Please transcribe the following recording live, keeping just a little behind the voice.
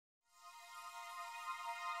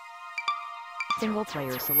Single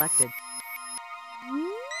player selected.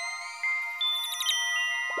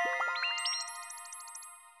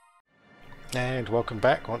 And welcome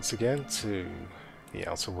back once again to the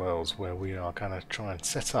Outer Worlds, where we are going to try and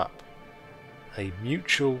set up a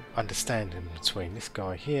mutual understanding between this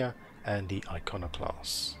guy here and the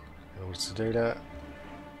Iconoclasts. In order to do that,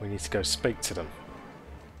 we need to go speak to them.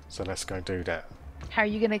 So let's go do that. How are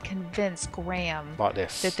you going to convince Graham Like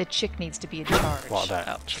this. that the chick needs to be in charge? Like that.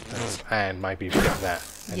 Oh. And maybe even like that.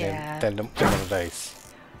 And Yeah. then one of these.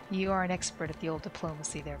 You are an expert at the old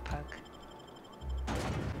diplomacy there, Pug.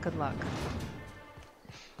 Good luck.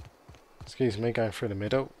 Excuse me, going through the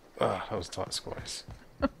middle. Ah, that was a tight squeeze.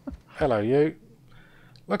 Hello, you.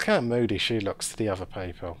 Look how moody she looks to the other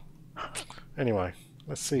people. Anyway,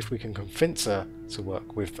 let's see if we can convince her to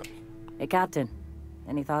work with them. Hey, Captain.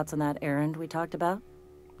 Any thoughts on that errand we talked about?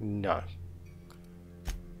 No.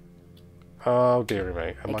 Oh, dearie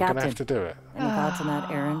me. Am I going to have to do it? Any thoughts on that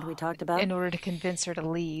errand we talked about? In order to convince her to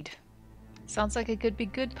lead. Sounds like it could be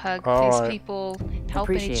good, Pug. All These right. people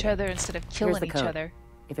helping Appreciate each it. other instead of Here's killing the each code. other.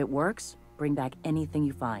 If it works, bring back anything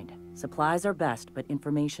you find. Supplies are best, but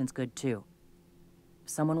information's good too. If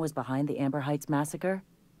someone was behind the Amber Heights massacre,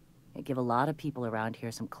 it'd give a lot of people around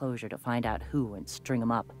here some closure to find out who and string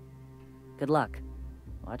them up. Good luck.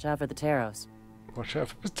 Watch out for the taros. Watch out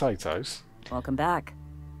for potatoes. Welcome back.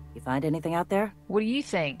 You find anything out there? What do you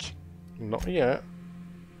think? Not yet.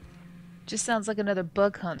 Just sounds like another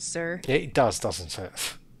bug hunt, sir. Yeah, it does, doesn't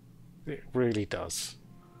it? It really does.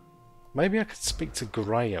 Maybe I could speak to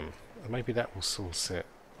Graham. Maybe that will source it.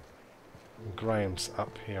 Graham's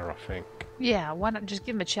up here, I think. Yeah, why not just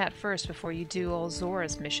give him a chat first before you do all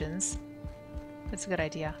Zora's missions? That's a good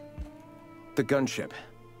idea. The gunship.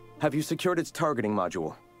 Have you secured its targeting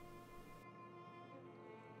module?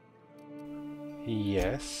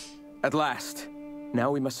 Yes. At last. Now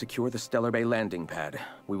we must secure the Stellar Bay landing pad.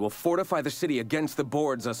 We will fortify the city against the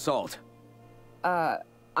board's assault.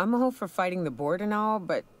 I'm all for fighting the board and all,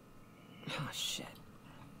 but... Oh, shit.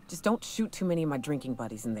 Just don't shoot too many of my drinking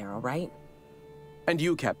buddies in there, all right? And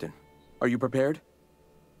you, Captain. Are you prepared?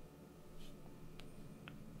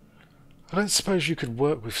 I don't suppose you could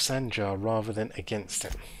work with Sanjar rather than against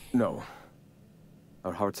him. No.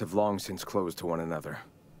 Our hearts have long since closed to one another.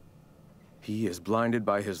 He is blinded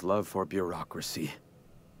by his love for bureaucracy.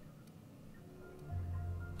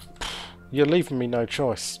 You're leaving me no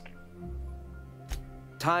choice.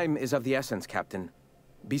 Time is of the essence, Captain.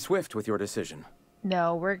 Be swift with your decision.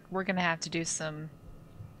 No, we're gonna have to do some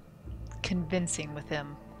convincing with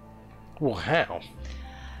him. Well, how?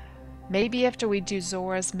 Maybe after we do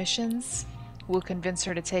Zora's missions, we'll convince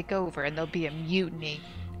her to take over and there'll be a mutiny.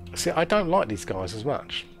 See, I don't like these guys as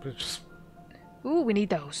much. They're just... Ooh, we need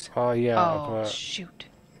those. Oh, yeah, Oh, but shoot.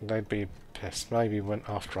 they'd be pissed. Maybe when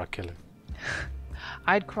after I kill him.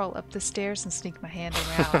 I'd crawl up the stairs and sneak my hand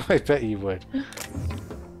around. I bet you would.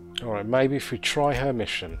 Alright, maybe if we try her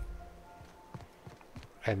mission,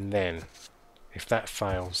 and then, if that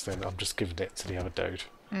fails, then I'm just giving it to the other dude.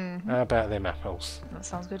 How about them apples? That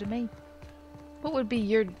sounds good to me. What would be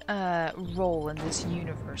your role in this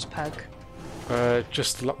universe, Pug?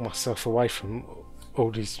 Just lock myself away from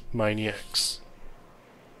all these maniacs.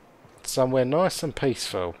 Somewhere nice and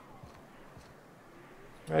peaceful.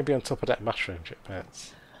 Maybe on top of that mushroom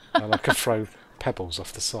jetpacks. And I can throw pebbles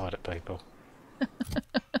off the side at people. I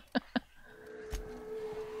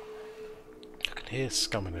can hear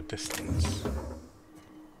scum in the distance.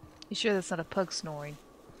 You sure that's not a pug snoring?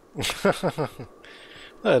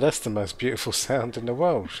 No, that's the most beautiful sound in the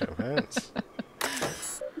world, shitpants.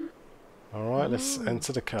 Alright, let's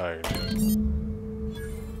enter the code.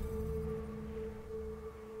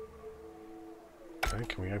 Okay,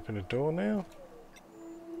 can we open the door now?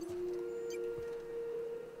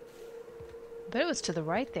 But it was to the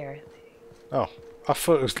right there. Oh, I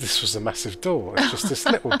thought this was a massive door. It's just this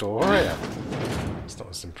little door here. It's not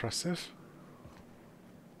as impressive.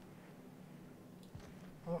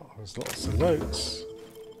 Oh, there's lots of notes.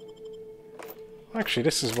 Actually,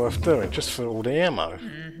 this is worth doing, just for all the ammo.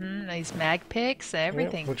 These mag picks,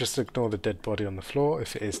 everything. Yep, we'll just ignore the dead body on the floor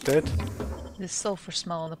if it is dead. This sulfur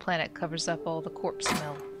smell on the planet covers up all the corpse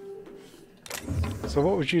smell. So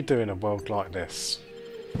what would you do in a world like this?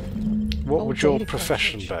 What Old would your data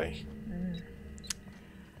profession cartridge. be?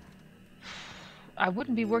 I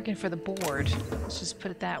wouldn't be working for the board. Let's just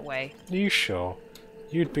put it that way. Are you sure?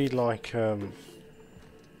 You'd be like,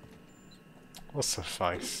 what's her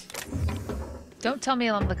face? Don't tell me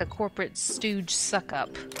I'm like a corporate stooge suck-up.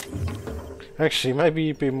 Actually, maybe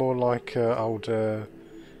you'd be more like old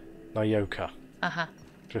Nayoka. Uh-huh.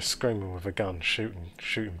 Just screaming with a gun,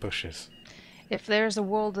 shooting bushes. If there's a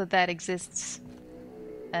world that exists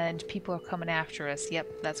and people are coming after us, yep,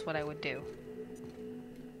 that's what I would do.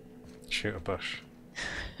 Shoot a bush.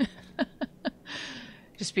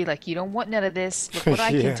 Just be like, you don't want none of this. Look what I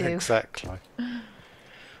Yeah, can do. exactly.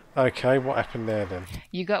 Okay, what happened there then?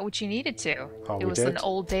 You got what you needed to. Oh, It we was an did?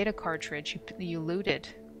 old data cartridge you looted.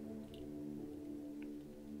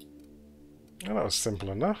 Well, that was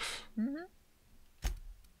simple enough.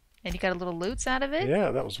 And you got a little loots out of it?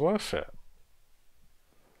 Yeah, that was worth it.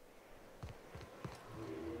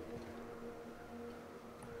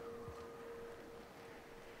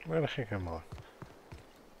 Where the heck am I?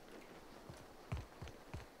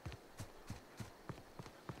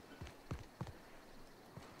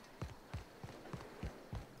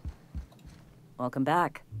 Welcome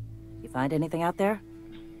back. You find anything out there?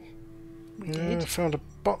 We Yeah, did. I found a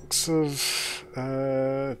box of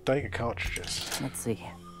data cartridges. Let's see.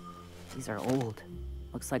 These are old.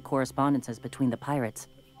 Looks like correspondences between the pirates.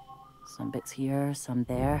 Some bits here, some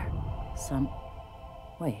there, some...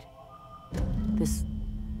 Wait.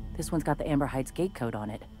 This one's got the Amber Heights gate code on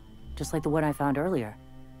it. Just like the one I found earlier.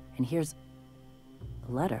 And here's...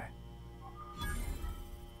 a letter.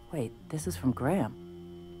 Wait, this is from Graham.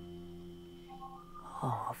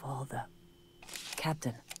 Oh, of all the...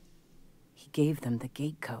 Captain. He gave them the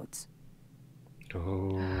gate codes.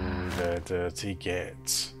 Oh, the dirty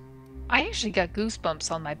gets. I actually got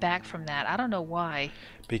goosebumps on my back from that. I don't know why.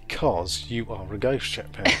 Because you are a ghost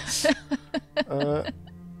ship, Pants.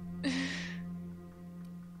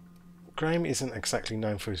 Graham isn't exactly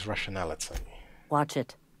known for his rationality. Watch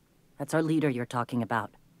it. That's our leader you're talking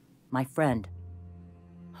about. My friend.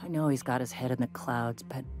 I know he's got his head in the clouds,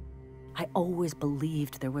 but I always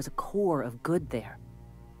believed there was a core of good there.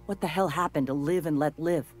 What the hell happened to live and let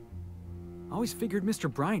live? Always figured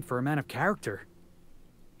Mr. Bryant for a man of character.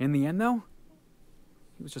 In the end, though,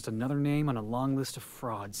 he was just another name on a long list of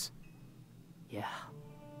frauds. Yeah.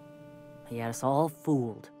 He had us all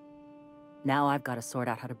fooled. Now I've got to sort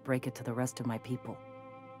out how to break it to the rest of my people.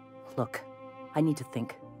 Look, I need to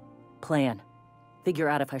think. Plan. Figure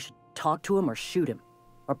out if I should talk to him or shoot him.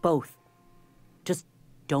 Or both. Just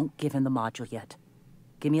don't give him the module yet.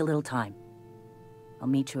 Give me a little time. I'll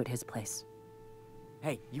meet you at his place.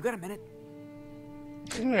 Hey, you got a minute?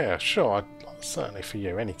 Yeah, sure. Certainly for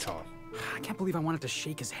you, anytime. I can't believe I wanted to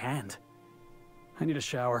shake his hand. I need a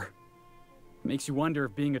shower. It makes you wonder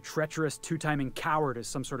if being a treacherous, two-timing coward is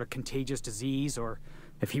some sort of contagious disease, or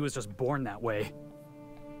if he was just born that way.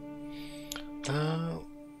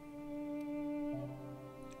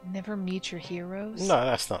 Never meet your heroes? No,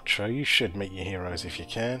 that's not true. You should meet your heroes if you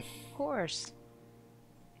can. Of course.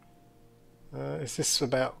 Is this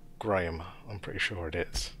about Graham? I'm pretty sure it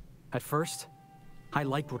is. At first, I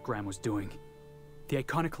liked what Graham was doing. The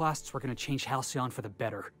Iconoclasts were going to change Halcyon for the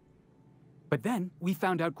better. But then, we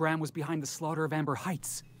found out Graham was behind the slaughter of Amber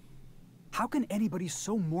Heights. How can anybody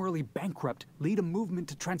so morally bankrupt lead a movement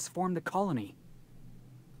to transform the colony?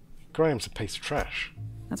 Graham's a piece of trash.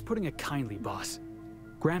 That's putting it kindly, boss.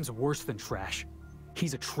 Graham's worse than trash.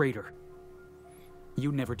 He's a traitor.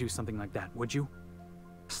 You'd never do something like that, would you?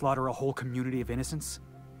 Slaughter a whole community of innocents?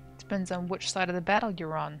 Depends on which side of the battle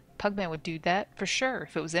you're on. Pugman would do that, for sure,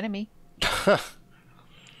 if it was enemy.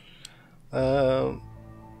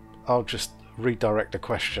 I'll just redirect the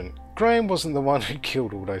question. Graham wasn't the one who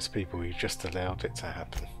killed all those people, he just allowed it to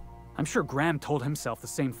happen. I'm sure Graham told himself the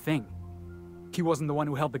same thing. He wasn't the one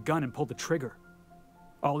who held the gun and pulled the trigger.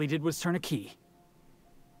 All he did was turn a key.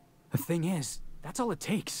 The thing is, that's all it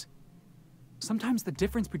takes. Sometimes the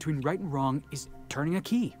difference between right and wrong is turning a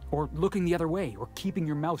key, or looking the other way, or keeping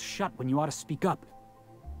your mouth shut when you ought to speak up.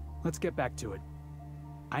 Let's get back to it.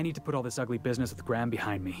 I need to put all this ugly business with Graham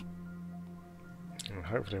behind me. And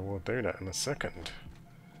hopefully we'll do that in a second.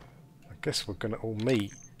 I guess we're going to all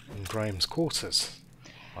meet in Graham's quarters.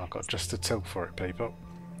 I've got just a till for it, people.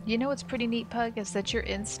 You know what's pretty neat, Pug, is that your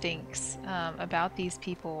instincts about these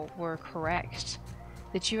people were correct.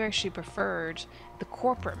 That you actually preferred the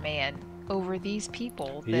corporate man over these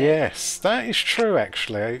people. That... Yes, that is true,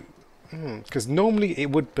 actually. Because normally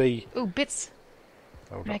it would be... Ooh, bits.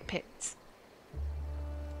 Hold on. Mag pits.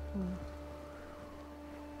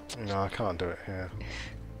 No, I can't do it here.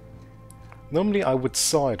 Normally I would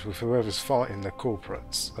side with whoever's fighting the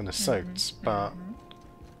corporates and the suits, but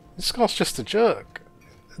this guy's just a jerk.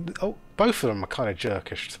 Oh, both of them are kind of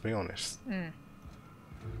jerkish, to be honest.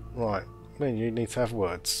 Right, then you need to have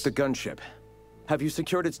words. The gunship. Have you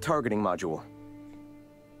secured its targeting module?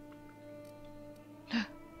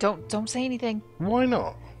 Don't say anything. Why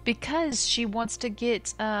not? Because she wants to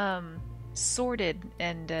get sorted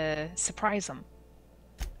and surprise them.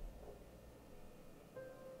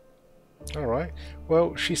 Alright.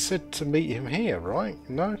 Well, she said to meet him here, right?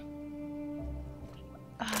 No?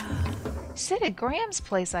 Sit at Graham's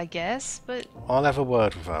place, I guess, but I'll have a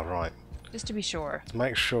word with her, right? just to be sure. To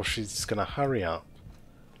make sure she's going to hurry up.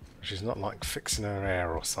 She's not like fixing her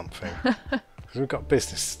hair or something. 'Cause we've got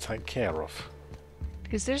business to take care of.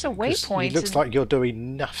 Because there's a 'Cause waypoint. it looks like you're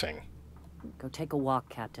doing nothing. Go take a walk,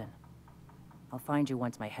 Captain. I'll find you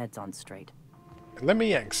once my head's on straight. Let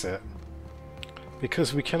me exit.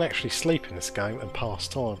 Because we can actually sleep in this game and pass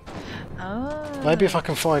time. Oh. Maybe if I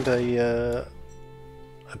can find a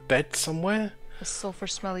bed somewhere? A sulfur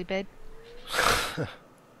smelly bed.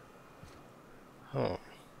 Oh.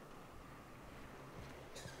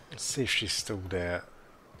 Let's see if she's still there.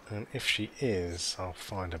 And if she is, I'll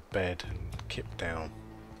find a bed and kip down.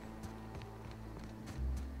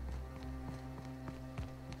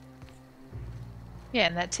 Yeah,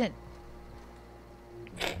 in that tent.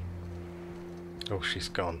 Oh, she's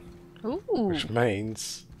gone. Ooh. Which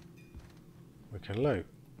means we can loot.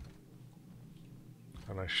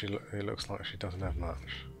 I know it looks like she doesn't have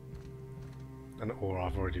much. Or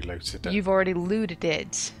I've already looted it. You've already looted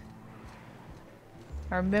it.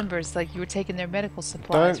 I remember it's like you were taking their medical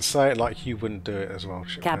supplies. Don't say it like you wouldn't do it as well,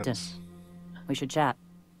 Captain, Chipments. we should chat.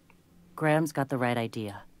 Graham's got the right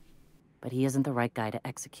idea, but he isn't the right guy to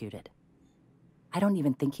execute it. I don't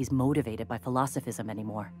even think he's motivated by philosophism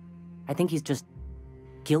anymore. I think he's just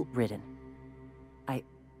guilt-ridden. I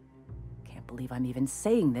can't believe I'm even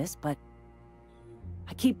saying this, but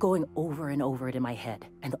I keep going over and over it in my head,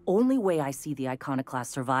 and the only way I see the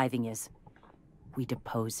Iconoclast surviving is we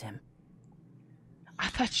depose him. I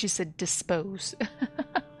thought you said dispose.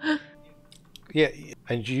 Yeah,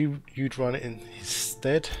 and you'd run it in his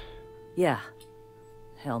stead? Yeah.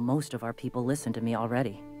 Hell, most of our people listen to me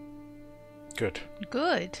already. Good.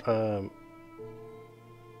 Good.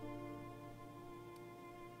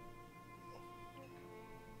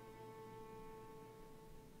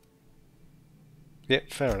 Yeah,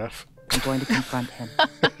 fair enough. I'm going to confront him.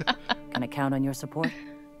 Can I count on your support?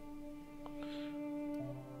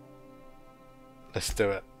 Let's do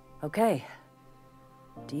it. Okay.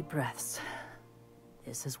 Deep breaths.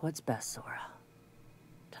 This is what's best, Sora.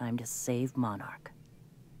 Time to save Monarch.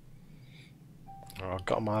 Oh, I've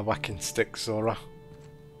got my whacking stick, Zora.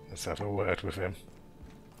 Let's have a word with him.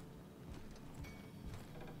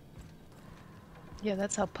 Yeah,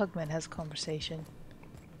 that's how Pugman has conversation.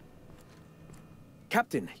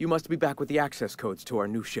 Captain, you must be back with the access codes to our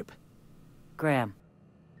new ship. Graham,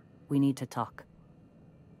 we need to talk.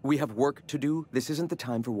 We have work to do. This isn't the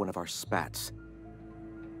time for one of our spats.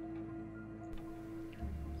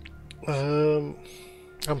 I'm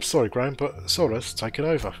sorry, Graham, but Zora's taken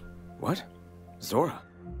over. What? Zora?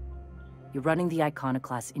 You're running the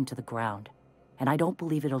Iconoclast into the ground, and I don't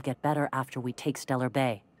believe it'll get better after we take Stellar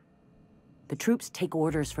Bay. The troops take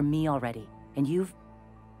orders from me already, and you've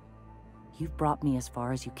brought me as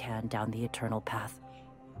far as you can down the eternal path.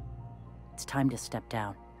 It's time to step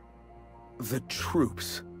down. The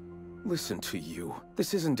troops? Listen to you.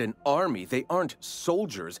 This isn't an army. They aren't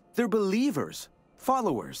soldiers. They're believers.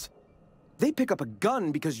 Followers. They pick up a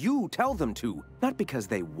gun because you tell them to, not because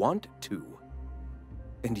they want to.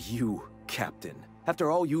 And you, Captain, after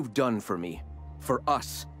all you've done for me, for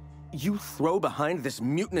us, you throw behind this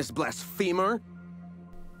mutinous blasphemer?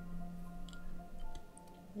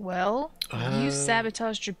 Well, you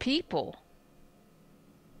sabotaged your people.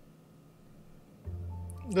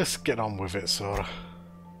 Let's get on with it, Zora.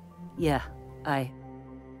 Yeah,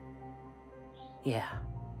 Yeah.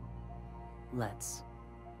 Let's.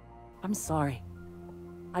 I'm sorry.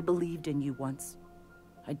 I believed in you once.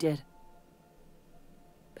 I did.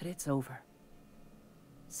 But it's over.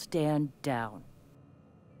 Stand down.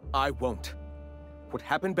 I won't. What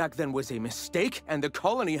happened back then was a mistake, and the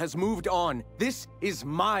colony has moved on. This is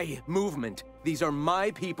my movement. These are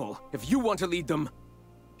my people. If you want to lead them,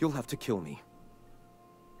 you'll have to kill me.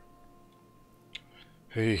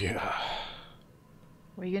 Yeah.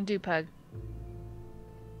 What are you gonna do, Pug?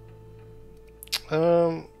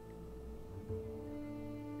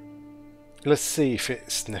 Let's see if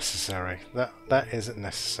it's necessary. That isn't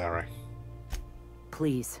necessary.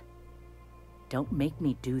 Please. Don't make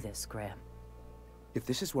me do this, Graham. If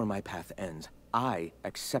this is where my path ends, I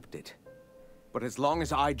accept it. But as long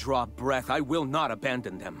as I draw breath, I will not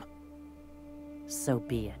abandon them. So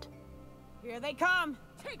be it. Here they come.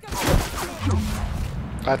 Take them.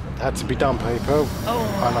 That had to be done, people.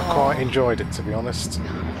 Oh. And I quite enjoyed it, to be honest.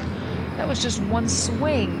 That was just one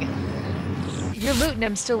swing. You're looting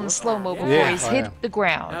him still in slow-mo before Yeah, he's I hit am. the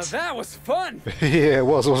ground. Now that was fun! Yeah, it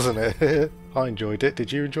was, wasn't it? I enjoyed it.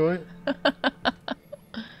 Did you enjoy it?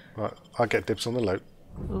 Right, I'll get dibs on the loot.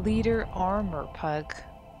 Leader armor, Pug.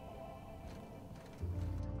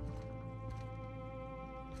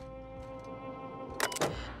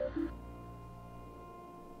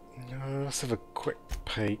 Let's have a quick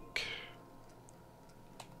peek.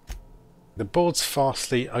 The board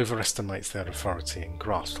vastly overestimates their authority and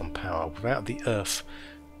grasp on power. Without the Earth,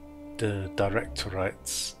 the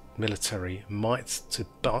Directorate's military might to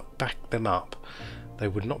back them up, they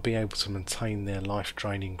would not be able to maintain their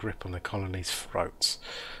life-draining grip on the colony's throats.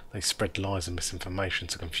 They spread lies and misinformation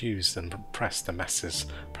to confuse and oppress the masses.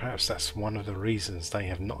 Perhaps that's one of the reasons they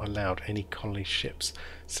have not allowed any colony ships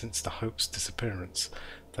since the Hope's disappearance.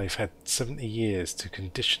 They've had 70 years to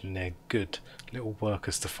condition their good little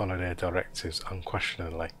workers to follow their directives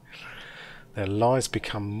unquestioningly. Their lies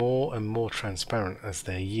become more and more transparent as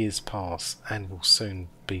their years pass, and will soon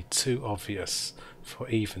be too obvious for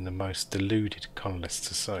even the most deluded colonists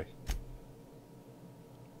to see.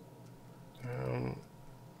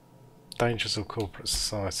 Dangers of corporate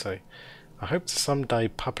society. I hope to someday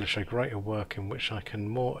publish a greater work in which I can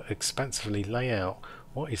more expansively lay out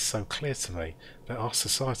what is so clear to me, that our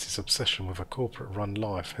society's obsession with a corporate-run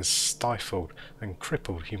life has stifled and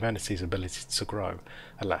crippled humanity's ability to grow.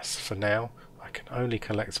 Alas, for now, I can only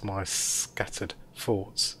collect my scattered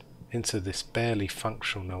thoughts into this barely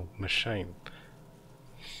functional machine.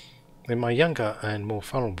 In my younger and more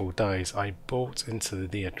vulnerable days, I bought into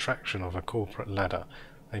the attraction of a corporate ladder,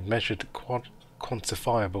 a measured,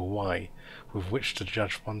 quantifiable way with which to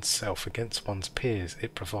judge oneself against one's peers.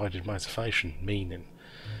 It provided motivation, meaning.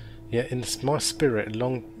 Yet my spirit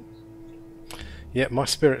longed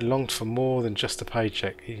for more than just a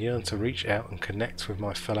paycheck. It yearned to reach out and connect with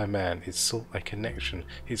my fellow man. It sought a connection.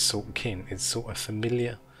 It sought kin. It sought a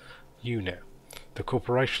familiar unit. The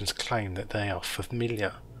corporations claim that they are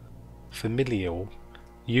familial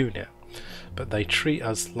unit, but they treat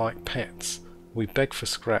us like pets. We beg for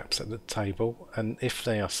scraps at the table, and if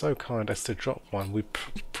they are so kind as to drop one, we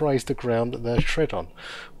praise the ground that they tread on,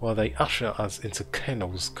 while they usher us into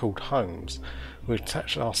kennels called homes. We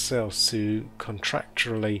attach ourselves to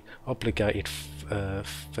contractually obligated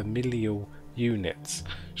familial units,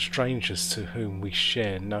 strangers to whom we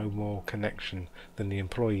share no more connection than the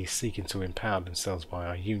employees seeking to empower themselves by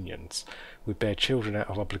our unions. We bear children out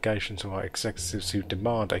of obligation to our executives who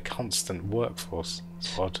demand a constant workforce.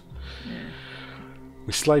 Odd.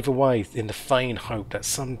 We slave away in the vain hope that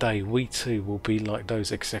someday we too will be like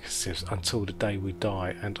those executives until the day we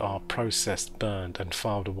die and are processed, burned and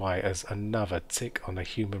filed away as another tick on the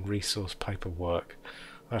human resource paperwork.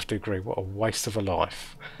 I have to agree, what a waste of a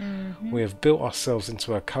life. We have built ourselves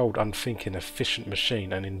into a cold, unthinking, efficient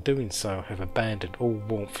machine, and in doing so have abandoned all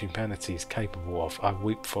warmth humanity is capable of. I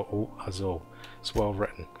weep for us all. It's well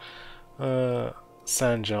written.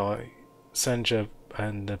 Sanjay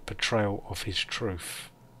and the portrayal of his truth.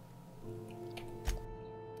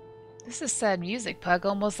 This is sad music, Pug,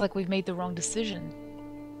 almost like we've made the wrong decision.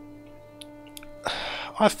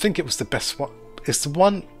 I think it was the best one. It's the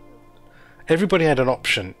one... Everybody had an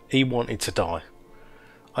option. He wanted to die.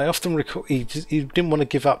 I often recall he didn't want to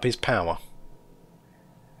give up his power.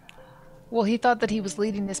 Well, he thought that he was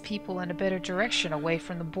leading his people in a better direction away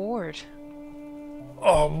from the board.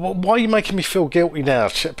 Oh, why are you making me feel guilty now,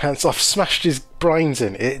 Chitpants? I've smashed his brains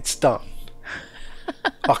in. It's done.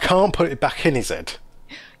 I can't put it back in his head.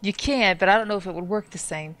 You can, but I don't know if it would work the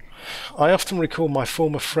same. I often recall my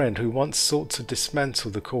former friend who once sought to dismantle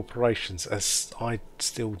the corporations, as I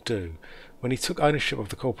still do. When he took ownership of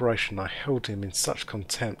the corporation, I held him in such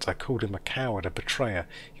contempt. I called him a coward, a betrayer.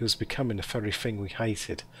 He was becoming the very thing we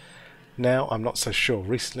hated. Now I'm not so sure.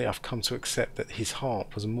 Recently I've come to accept that his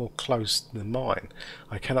heart was more close than mine.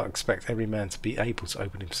 I cannot expect every man to be able to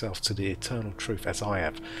open himself to the eternal truth as I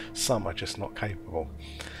have. Some are just not capable.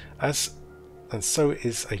 And so it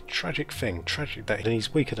is a tragic thing, tragic that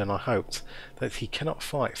he's weaker than I hoped, that he cannot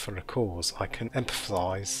fight for a cause. I can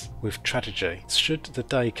empathise with tragedy. Should the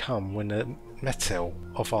day come when the metal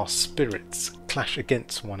of our spirits clash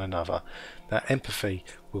against one another, that empathy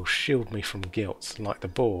will shield me from guilt. Like the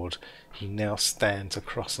board, he now stands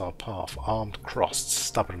across our path, armed crossed,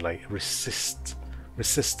 stubbornly, resistant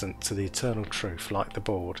to the eternal truth. Like the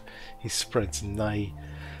board, he spreads, nay,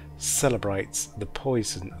 celebrates the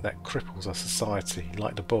poison that cripples our society.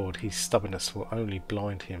 Like the board, his stubbornness will only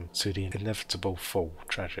blind him to the inevitable fall.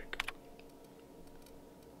 Tragic.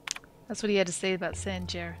 That's what he had to say about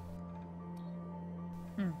Sanjar.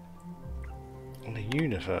 In the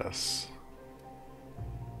universe,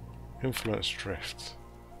 influence drift.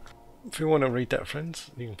 If you want to read that, friends,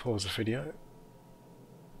 you can pause the video.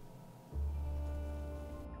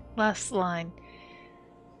 Last line.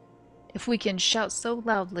 If we can shout so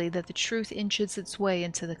loudly that the truth inches its way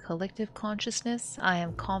into the collective consciousness, I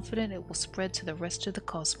am confident it will spread to the rest of the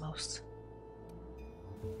cosmos.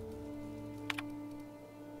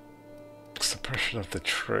 Suppression of the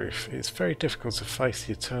truth. It's very difficult to face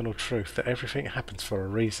the eternal truth that everything happens for a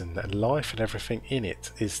reason, that life and everything in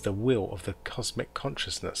it is the will of the cosmic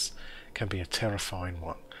consciousness, can be a terrifying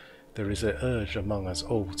one. There is an urge among us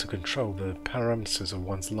all to control the parameters of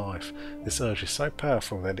one's life. This urge is so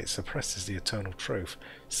powerful that it suppresses the eternal truth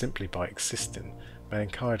simply by existing.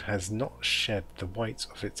 Mankind has not shed the weight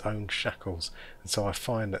of its own shackles, and so I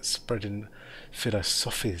find that spreading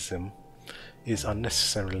philosophism is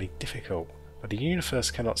unnecessarily difficult. But the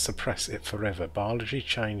universe cannot suppress it forever. Biology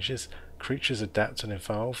changes, creatures adapt and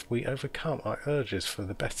evolve. We overcome our urges for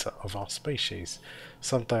the better of our species.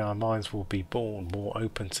 Someday our minds will be born more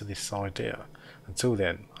open to this idea. Until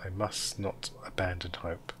then, I must not abandon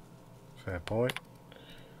hope. Fair point.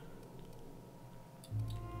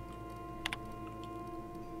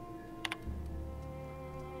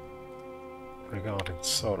 Regarding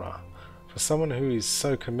Sora, for someone who is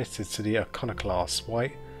so committed to the iconoclast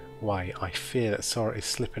way, I fear that Sora is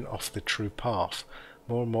slipping off the true path.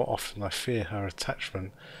 More and more often I fear her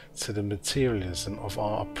attachment to the materialism of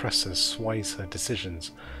our oppressors sways her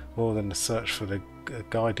decisions, more than the search for the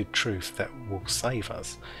guided truth that will save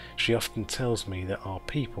us. She often tells me that our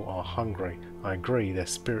people are hungry. I agree, their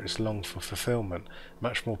spirits long for fulfillment,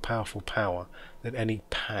 much more powerful power than any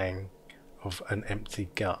pang of an empty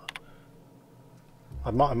gut.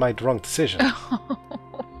 I might have made the wrong decision.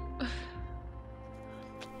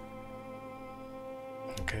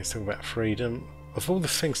 Okay, it's talking about freedom. Of all the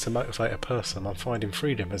things to motivate a person, I'm finding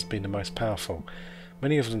freedom has been the most powerful.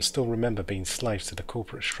 Many of them still remember being slaves to the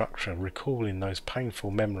corporate structure. Recalling those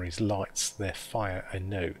painful memories lights their fire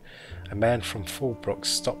anew. A man from Fallbrook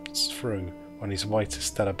stopped through on his way to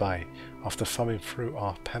Stellar Bay. After thumbing through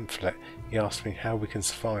our pamphlet, he asked me how we can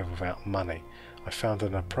survive without money. I found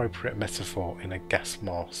an appropriate metaphor in gas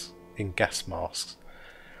masks.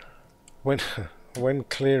 When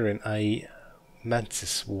clearing a mantis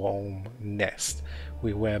swarm nest,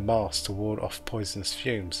 we wear masks to ward off poisonous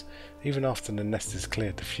fumes. Even after the nest is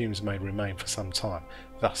cleared, the fumes may remain for some time.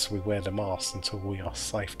 Thus we wear the masks until we are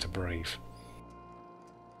safe to breathe.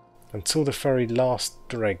 Until the very last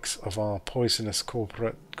dregs of our poisonous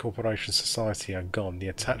corporation society are gone, the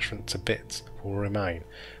attachment to bits will remain.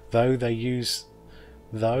 Though their use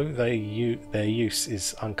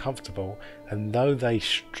is uncomfortable, and though they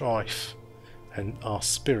strife and our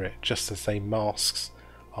spirit, just as they masks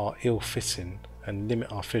are ill-fitting and limit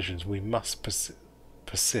our visions, we must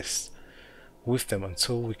persist with them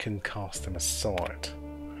until we can cast them aside.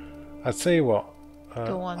 I'll tell you what,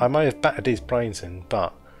 Go on. I may have battered his brains in,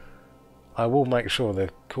 but I will make sure the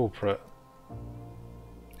corporate,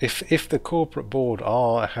 if the corporate board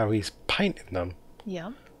are how he's painting them,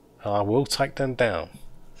 Yeah. I will take them down.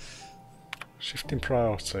 Shifting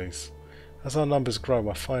priorities. As our numbers grow,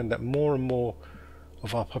 I find that more and more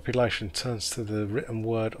of our population turns to the written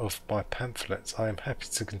word of my pamphlets. I am happy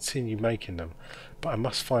to continue making them, but I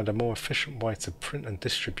must find a more efficient way to print and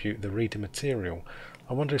distribute the reader material.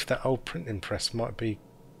 I wonder if that old printing press might be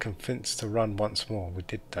convinced to run once more. We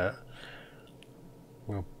did that.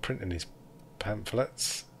 We're printing these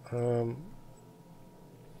pamphlets. Alright.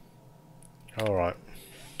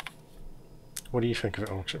 What do you think of it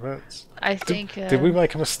all, Chipments? I think... Did we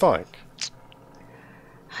make a mistake?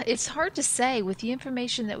 It's hard to say with the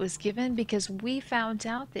information that was given, because we found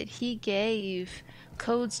out that he gave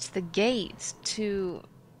codes to the gate to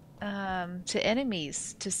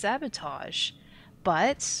enemies to sabotage,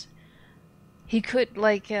 but he could,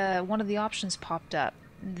 like, one of the options popped up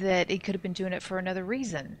that he could have been doing it for another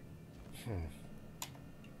reason.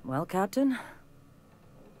 Well, Captain,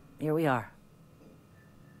 here we are.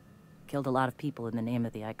 Killed a lot of people in the name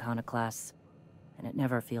of the iconoclasts, and it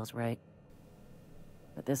never feels right.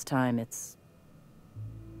 But this time, it's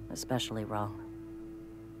especially wrong.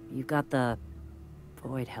 You got the...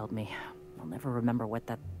 Void held me. I'll never remember what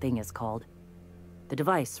that thing is called. The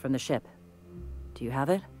device from the ship. Do you have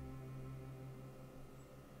it?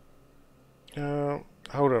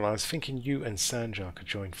 Hold on, I was thinking you and Sanjar could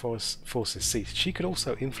join forces. See, she could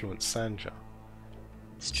also influence Sanjar.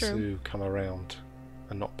 It's true. To come around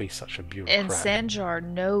and not be such a bureaucrat. And Sanjar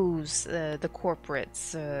knows the corporate.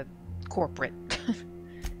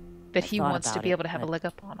 But he wants to be able to have a leg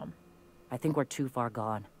up on them. I think we're too far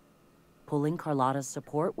gone. Pulling Carlotta's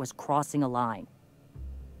support was crossing a line.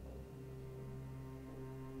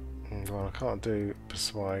 Well, I can't do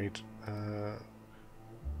persuade.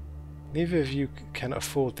 Neither of you can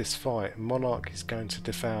afford this fight. Monarch is going to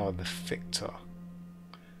devour the victor.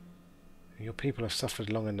 Your people have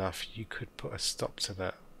suffered long enough. You could put a stop to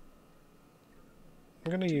that.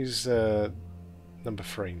 I'm going to use number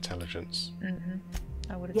 3, intelligence.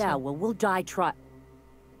 I would have Yeah, well, we'll die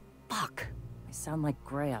Fuck. I sound like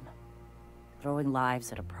Graham. Throwing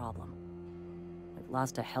lives at a problem. I've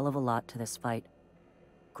lost a hell of a lot to this fight.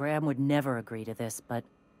 Graham would never agree to this, but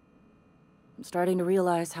I'm starting to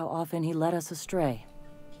realize how often he led us astray.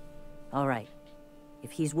 All right.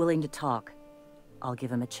 If he's willing to talk, I'll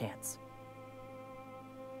give him a chance.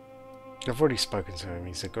 I've already spoken to him.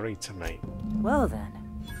 He's agreed to meet. Well then.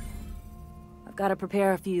 I've got to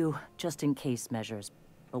prepare a few just-in-case measures,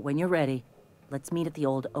 but when you're ready, let's meet at the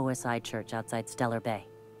old OSI church outside Stellar Bay.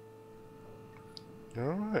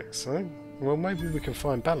 Alright, so... Well, maybe we can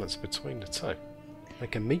find balance between the two. They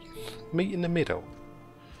can meet in the middle.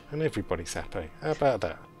 And everybody's happy. How about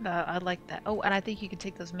that? I like that. Oh, and I think you can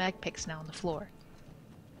take those mag picks now on the floor.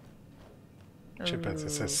 Chipmunks, it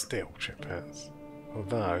says still chipmunks.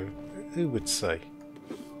 Although, who would say?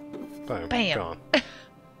 Boom, Bam. gone.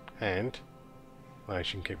 And... well,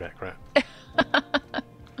 she can keep that crap.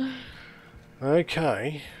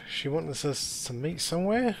 Okay, she wants us to meet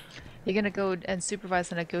somewhere? You're gonna go and supervise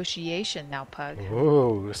the negotiation now, Pug.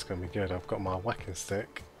 Whoa, this is going to be good. I've got my whacking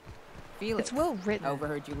stick. Felix, It's well written.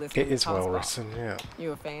 overheard you listen It to is well Cosmo. written, yeah.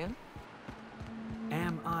 You a fan?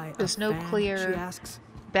 Am I There's a no fan, clear she asks.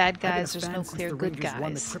 Bad I've been a guys, there's fan no since clear the good Rangers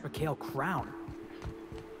won the guys. Triple crown.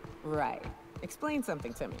 Right. Explain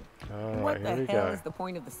something to me. Alright, What here we the hell go. is the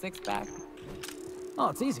point of the six-pack? Oh,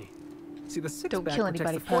 it's easy. See, the Don't six-pack kill protects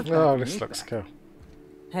anybody, the Pug. four-pack Oh, from the this looks eight-pack. cool.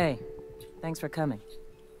 Hey, thanks for coming.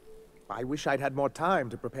 I wish I'd had more time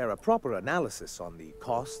to prepare a proper analysis on the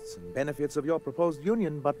costs and benefits of your proposed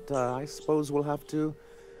union, but I suppose we'll have to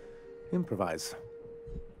improvise.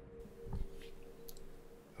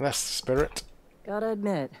 That's the spirit. Gotta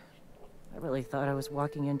admit, I really thought I was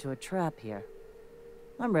walking into a trap here.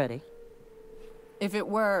 I'm ready. If it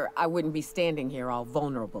were, I wouldn't be standing here all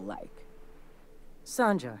vulnerable like.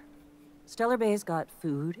 Sanja, Stellar Bay's got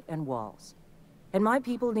food and walls. And my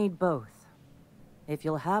people need both. If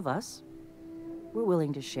you'll have us, we're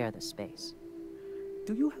willing to share the space.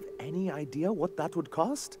 Do you have any idea what that would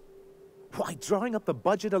cost? Why, drawing up the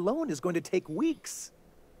budget alone is going to take weeks.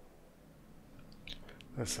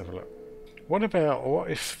 Let's have a look. What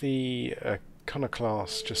if the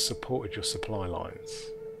iconoclast just supported your supply lines?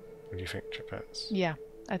 What do you think, Chipets? Yeah,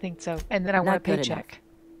 I think so. And then I want a Not good paycheck. enough.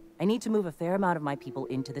 I need to move a fair amount of my people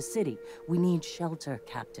into the city. We need shelter,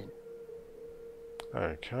 Captain.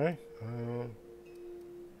 Okay.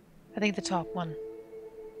 I think the top one.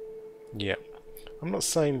 Yeah. I'm not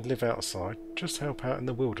saying live outside, just help out in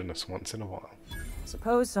the wilderness once in a while.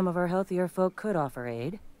 Suppose some of our healthier folk could offer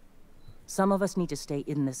aid. Some of us need to stay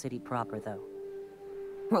in the city proper, though.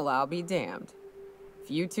 Well, I'll be damned. If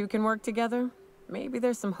you two can work together, maybe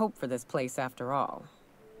there's some hope for this place after all.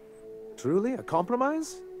 Truly, a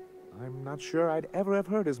compromise? I'm not sure I'd ever have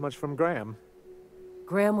heard as much from Graham.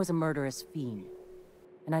 Graham was a murderous fiend.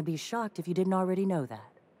 And I'd be shocked if you didn't already know that.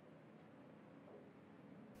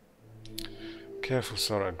 Careful,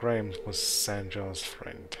 Sora. Graham was Sanjar's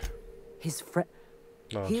friend. His friend...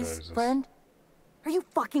 No, His Jesus. friend? Are you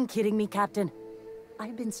fucking kidding me, Captain?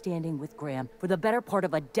 I've been standing with Graham for the better part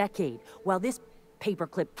of a decade, while this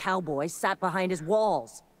paperclip cowboy sat behind his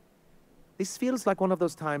walls. This feels like one of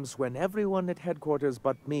those times when everyone at headquarters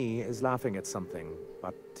but me is laughing at something,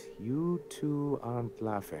 but you two aren't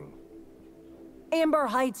laughing. Amber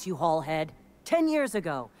Heights, you haulhead. 10 years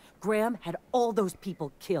ago, Graham had all those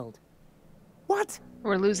people killed. What?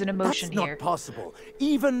 We're losing emotion That's here. not possible.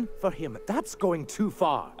 Even for him, that's going too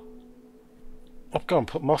far. I've gone and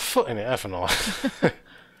put my foot in it, haven't I?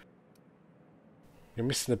 You're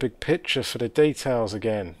missing the big picture for the details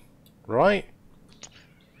again, right?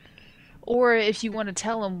 Or if you want to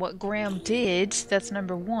tell him what Graham did, that's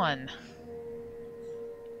number one.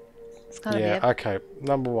 It's kind Yeah, of the okay.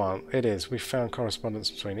 Number one, it is. We found correspondence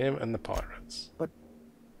between him and the pirates. But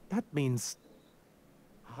that means...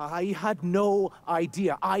 I had no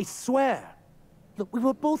idea, I swear. Look, we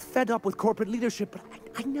were both fed up with corporate leadership, but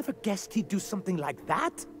I never guessed he'd do something like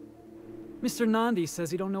that. Mr. Nandi says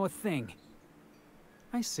he don't know a thing.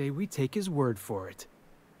 I say we take his word for it.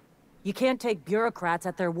 You can't take bureaucrats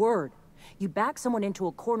at their word. You back someone into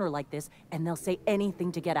a corner like this, and they'll say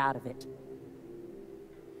anything to get out of it.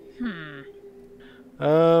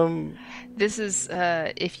 This is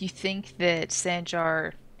if you think that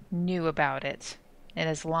Sanjar knew about it and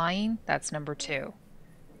is lying, that's number two.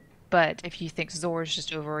 But if you think Zor's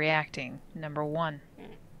just overreacting, number one.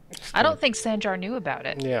 I don't think Sanjar knew about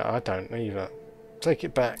it. Yeah, I don't either. Take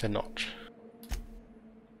it back a notch.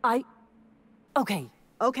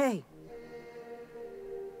 Okay.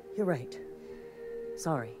 You're right.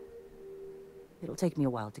 Sorry. It'll take me a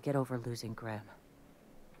while to get over losing Graham.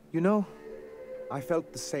 You know, I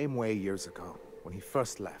felt the same way years ago, when he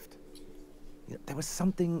first left. You know, there was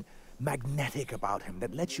something magnetic about him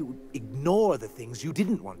that let you ignore the things you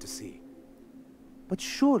didn't want to see. But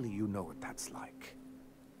surely you know what that's like.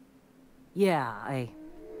 Yeah, I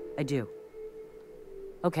do.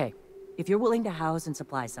 Okay, if you're willing to house and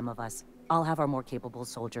supply some of us, I'll have our more capable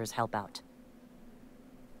soldiers help out.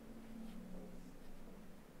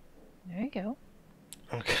 There you go.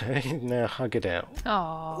 Okay, now hug it out.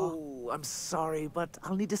 Aww. Oh, I'm sorry, but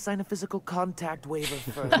I'll need to sign a physical contact waiver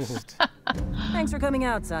first. Thanks for coming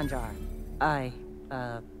out, Sanjar. I,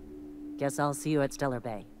 guess I'll see you at Stellar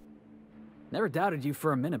Bay. Never doubted you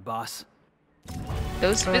for a minute, boss.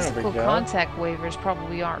 Those There we physical go. contact waivers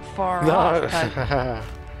probably aren't far off. But No.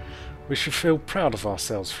 We should feel proud of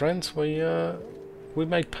ourselves, friends. We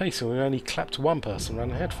made peace and we only clapped one person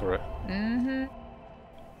ran ahead for it. mm-hmm.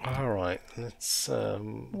 Alright, let's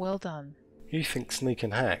Well done. you think sneak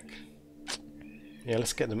and hack? Yeah,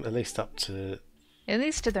 let's get them at least up to At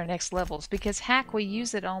least to their next levels, because hack we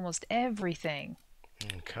use it almost everything.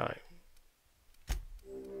 okay.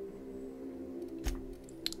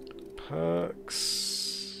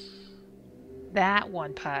 Perks. That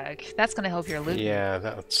one pug. That's gonna help your loot. Yeah,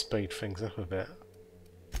 that would speed things up a bit.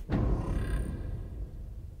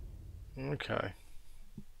 Okay.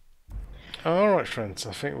 Alright friends,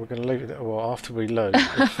 I think we're going to leave it there. Well, after we load.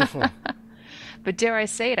 But dare I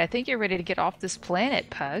say it, I think you're ready to get off this planet,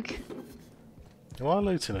 Pug. Am I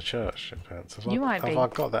looting a church, Pants? Have You might be. I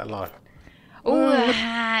got that low? Oh, Well, the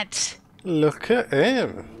hat! Look at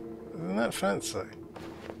him! Isn't that fancy?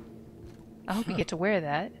 I hope you get to wear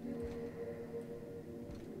that.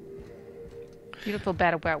 You don't feel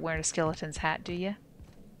bad about wearing a skeleton's hat, do you?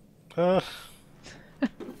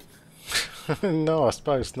 No, I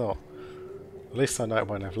suppose not. At least I know it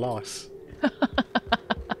won't have lice.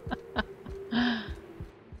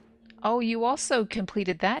 Oh, you also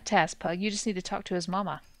completed that task, Pug. You just need to talk to his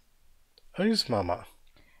mama. Who's mama?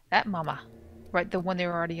 That mama. Right, the one they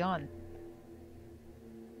were already on.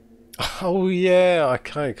 Oh yeah,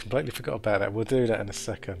 okay, completely forgot about that. We'll do that in a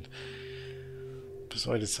second.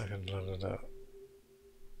 Persuaded second, blah blah blah.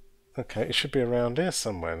 Okay, it should be around here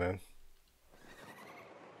somewhere then.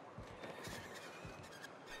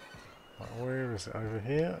 Right, where is it? Over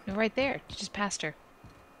here? Right there. You just passed her.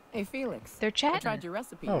 Hey, Felix. They're chatting. I tried your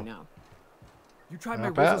recipe, Oh. you know. You tried How my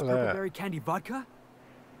about Rizzo's that? purple candy vodka?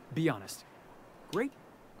 Be honest. Great?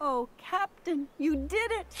 Oh, Captain, you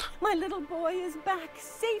did it! My little boy is back,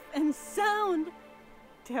 safe and sound.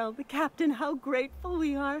 Tell the captain how grateful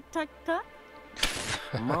we are, Tuk Tuk.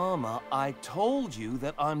 Mama, I told you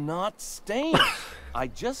that I'm not staying. I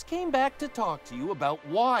just came back to talk to you about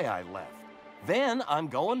why I left. Then I'm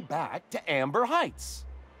going back to Amber Heights.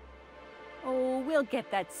 Oh, we'll get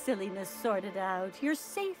that silliness sorted out. You're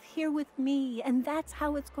safe here with me, and that's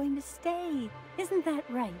how it's going to stay. Isn't that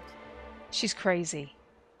right? She's crazy.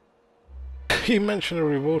 You mentioned a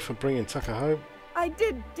reward for bringing Tucker home. I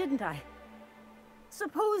did, didn't I?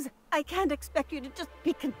 Suppose I can't expect you to just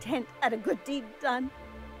be content at a good deed done.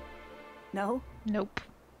 No? Nope.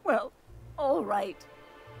 Well, all right.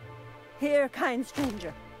 Here, kind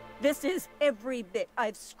stranger. This is every bit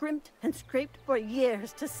I've scrimped and scraped for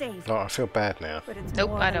years to save. Oh, I feel bad now. But it's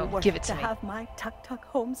Nope, more I than don't. worth Give it to to me. have my Tuk Tuk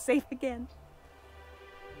home safe again.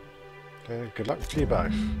 Okay, good luck to you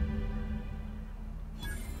both.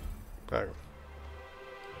 Go.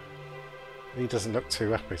 He doesn't look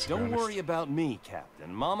too happy, to be Don't honest. worry about me,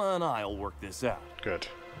 Captain. Mama and I'll work this out. Good.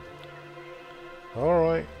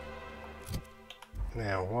 Alright.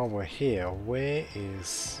 Now, while we're here, where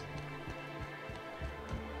is...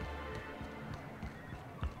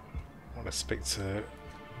 I want to speak to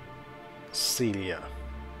Celia.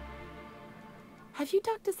 Have you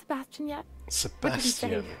talked to Sebastian yet?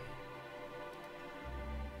 Sebastian.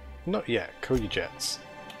 Not yet. Cool your jets.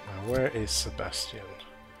 Now, where is Sebastian?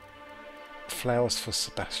 Flowers for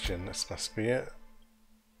Sebastian. This must be it.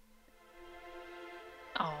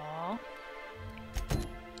 Aww.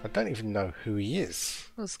 I don't even know who he is.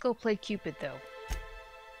 Let's go play Cupid, though.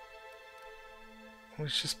 Well,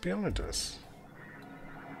 he's just behind us.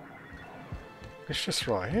 It's just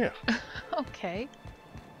right here. Okay.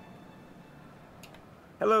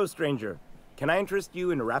 Hello, stranger. Can I interest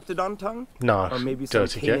you in a raptidon tongue? No, Or maybe some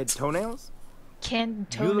dirty painted gets. toenails? Can You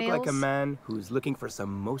toenails? look like a man who's looking for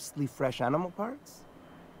some mostly fresh animal parts.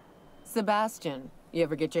 Sebastian, you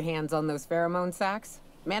ever get your hands on those pheromone sacs?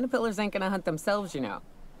 Manipillars ain't gonna hunt themselves, you know.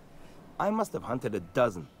 I must have hunted a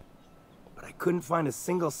dozen, but I couldn't find a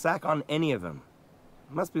single sack on any of them.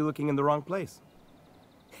 Must be looking in the wrong place.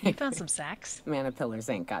 You found some sacks? Manipillars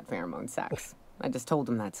ain't got pheromone sacs. I just told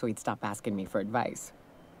him that so he'd stop asking me for advice.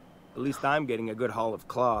 At least I'm getting a good haul of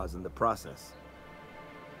claws in the process.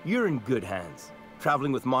 You're in good hands,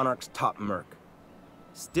 traveling with Monarch's top merc.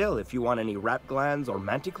 Still, if you want any rat glands or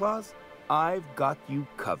manticlaws, I've got you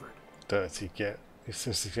covered. Dirty git. He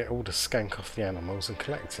seems to get all the skank off the animals and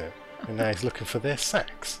collect it. And now he's looking for their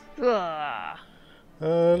sacks. Ugh.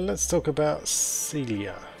 Let's talk about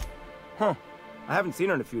Celia. Huh. I haven't seen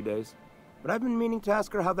her in a few days, but I've been meaning to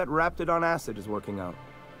ask her how that Raptidon acid is working out.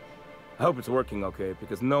 I hope it's working okay,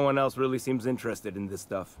 because no one else really seems interested in this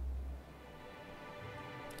stuff.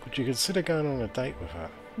 Would you consider going on a date with her?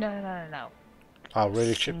 No. Oh,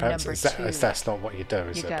 really, Chip Pants? Number two. That's not what you do,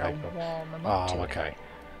 is You it, gotta paper? warm them up Oh, to okay. it.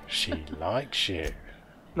 She likes you.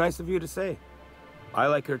 Nice of you to say. I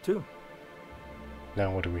like her too.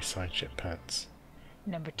 Now what do we say, Chip Pants?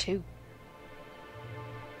 Number 2.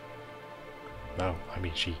 No, I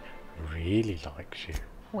mean she really likes you.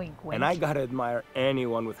 Wink, wink. And I gotta admire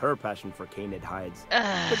anyone with her passion for canid hides.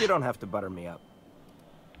 But you don't have to butter me up.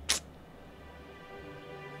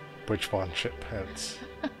 Which one, Chip Pants?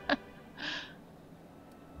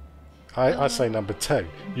 I say number 2.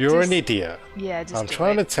 You're an idiot. Yeah, just I'm do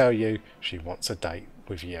trying it. to tell you she wants a date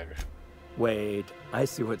with you. Wait, I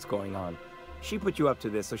see what's going on. She put you up to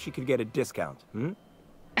this so she could get a discount, hmm?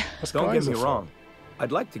 What's Don't get guys me are for? wrong.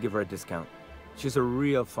 I'd like to give her a discount. She's a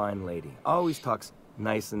real fine lady. Always talks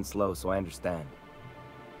nice and slow, so I understand.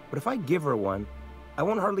 But if I give her one, I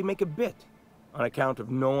won't hardly make a bit, on account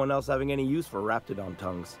of no one else having any use for Raptidon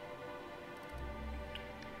tongues.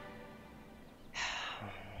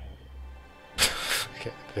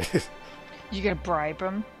 Okay. You gonna bribe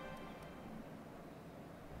him?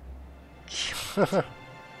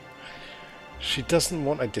 She doesn't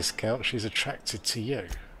want a discount, she's attracted to you.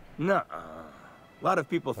 Nuh-uh. A lot of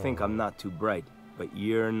people think I'm not too bright, but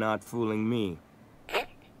you're not fooling me.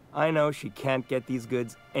 I know she can't get these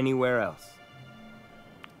goods anywhere else.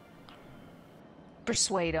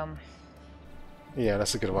 Persuade him. Yeah,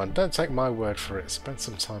 that's a good one. Don't take my word for it. Spend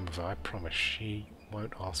some time with her. I promise she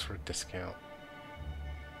won't ask for a discount.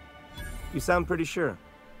 You sound pretty sure.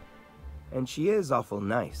 And she is awful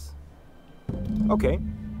nice. Okay,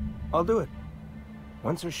 I'll do it.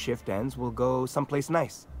 Once her shift ends, we'll go someplace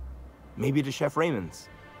nice. Maybe to Chef Raymond's.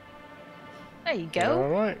 There you go.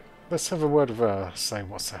 Alright, let's have a word with her, say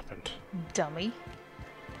what's happened. Dummy.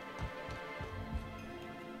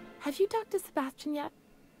 Have you talked to Sebastian yet?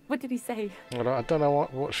 What did he say? Well, I don't know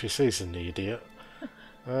what she sees in the idiot.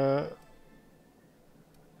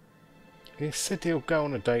 He said he'll go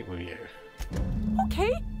on a date with you.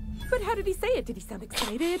 Okay, but how did he say it? Did he sound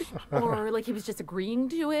excited? Or like he was just agreeing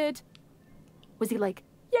to it? Was he like,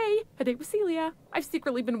 yay, a date with Celia. I've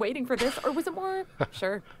secretly been waiting for this. Or was it more,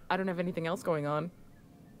 sure, I don't have anything else going on.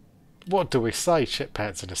 What do we say, Chip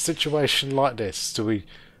Pants, in a situation like this? Do we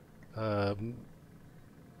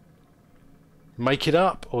make it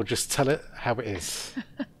up or just tell it how it is?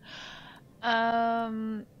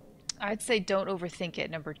 I'd say don't overthink it,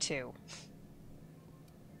 number 2.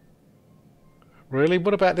 Really?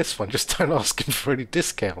 What about this one? Just don't ask him for any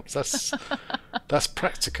discounts. That's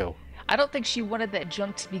practical. I don't think she wanted that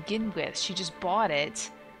junk to begin with. She just bought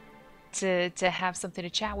it to have something to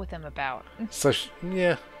chat with him about. So,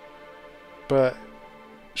 yeah. But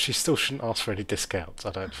she still shouldn't ask for any discounts,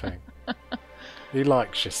 I don't think. He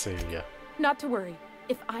likes you, Celia. Not to worry.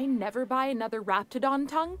 If I never buy another Raptidon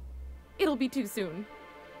tongue, it'll be too soon.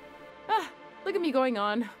 Ah, look at me going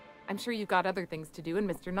on. I'm sure you've got other things to do, and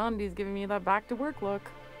Mr. Nandi's giving me that back-to-work look.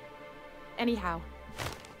 Anyhow,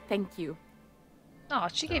 thank you. Oh,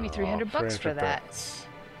 she gave you 300 bucks for that.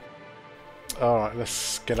 Alright,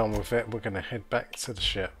 let's get on with it. We're going to head back to the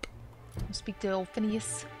ship. Speak to old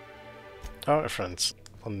Phineas. Alright, friends.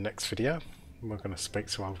 On the next video, we're going to speak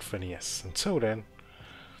to old Phineas. Until then,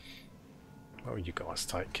 well, you guys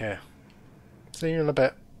take care. See you in a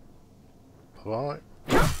bit. Bye-bye.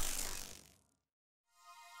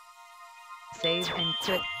 Save and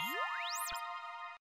quit.